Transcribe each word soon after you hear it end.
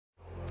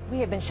We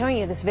have been showing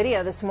you this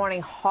video this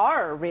morning.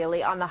 Horror,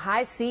 really, on the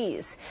high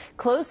seas.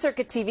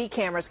 Closed-circuit TV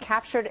cameras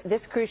captured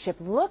this cruise ship.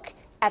 Look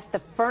at the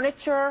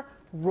furniture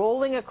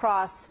rolling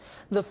across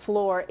the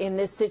floor in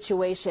this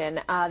situation.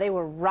 They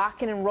were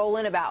rocking and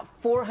rolling about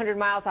 400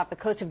 miles off the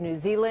coast of New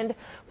Zealand.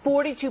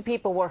 42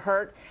 people were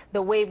hurt.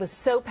 The wave was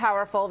so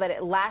powerful that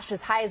it lashed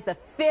as high as the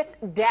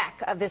 5th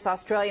deck of this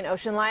Australian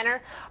ocean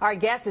liner. Our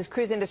guest is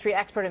cruise industry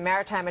expert and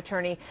maritime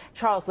attorney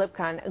Charles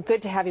Lipcon.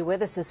 Good to have you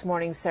with us this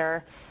morning,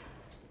 sir.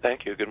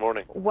 Thank you. Good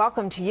morning.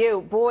 Welcome to you.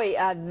 Boy,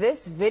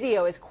 this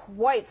video is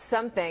quite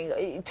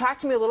something. Talk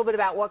to me a little bit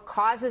about what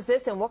causes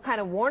this and what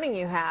kind of warning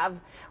you have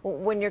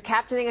when you're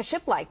captaining a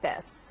ship like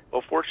this.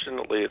 Well,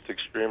 fortunately, it's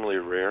extremely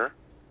rare,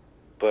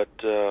 but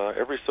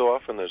every so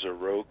often there's a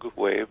rogue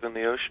wave in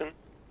the ocean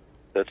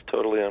that's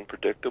totally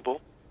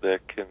unpredictable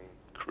that can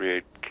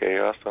create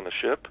chaos on a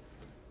ship.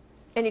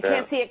 And you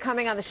can't see it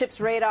coming on the ship's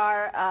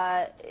radar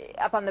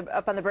up on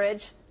the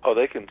bridge? Oh,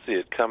 they can see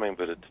it coming,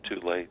 but it's too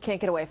late.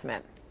 Can't get away from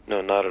it. No,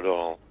 not at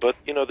all. But,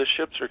 you know, the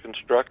ships are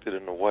constructed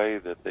in a way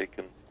that they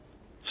can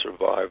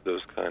survive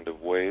those kind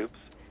of waves,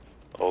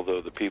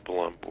 although the people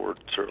on board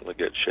certainly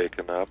get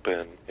shaken up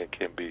and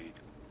can be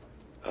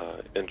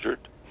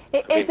injured.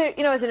 Is there,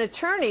 you know, as an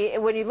attorney,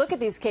 when you look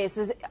at these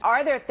cases,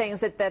 are there things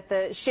that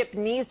the ship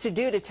needs to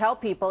do to tell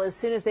people as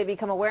soon as they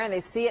become aware and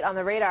they see it on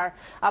the radar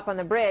up on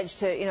the bridge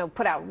to, you know,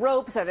 put out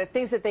ropes? Are there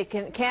things that they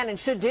can and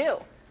should do?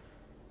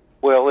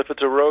 Well, if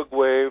it's a rogue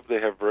wave,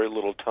 they have very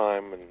little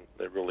time and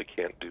they really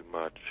can't do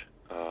much.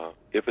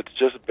 If it's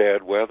just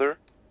bad weather,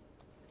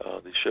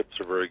 the ships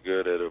are very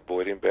good at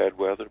avoiding bad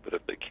weather, but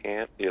if they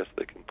can't, yes,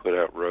 they can put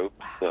out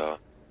ropes.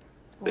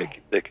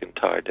 They can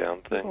tie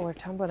down things. People were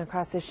tumbling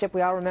across this ship.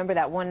 We all remember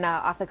that one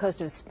off the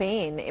coast of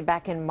Spain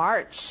back in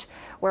March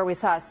where we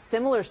saw a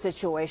similar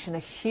situation, a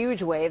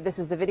huge wave. This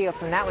is the video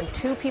from that one.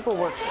 2 people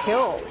were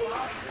killed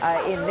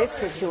in this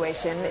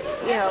situation.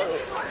 You know,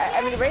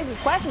 I mean, it raises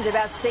questions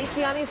about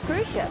safety on these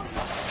cruise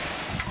ships.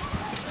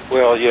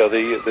 Well, yeah,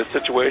 the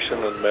situation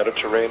in the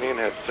Mediterranean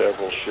had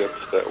several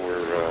ships that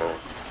were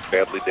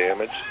badly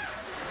damaged,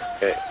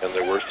 and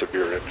there were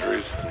severe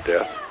injuries and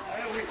death.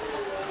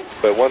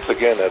 But once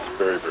again, that's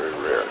very, very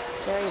rare.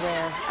 Very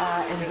rare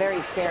and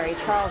very scary.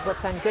 Charles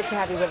Lipcon, good to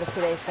have you with us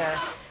today, sir.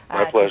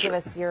 My pleasure. To give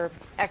us your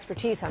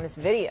expertise on this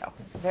video.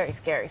 Very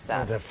scary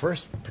stuff. The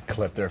first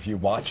clip there, if you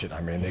watch it, I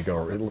mean, they go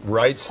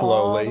right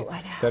slowly,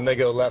 then they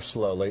go left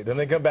slowly, then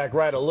they come back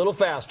right a little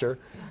faster,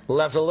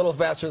 left a little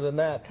faster than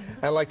that.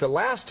 And like the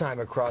last time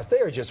across, they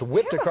are just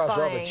whipped across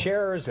all the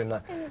chairs and all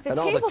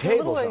the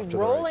tables are literally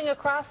rolling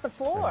across the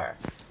floor.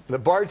 The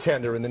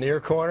bartender in the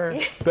near corner,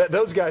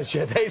 those guys,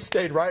 they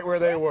stayed right where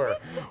they were.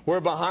 We're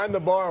behind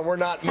the bar and we're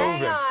not moving.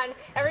 Hang on.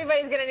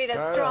 Everybody's going to need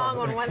a strong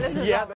one. When this is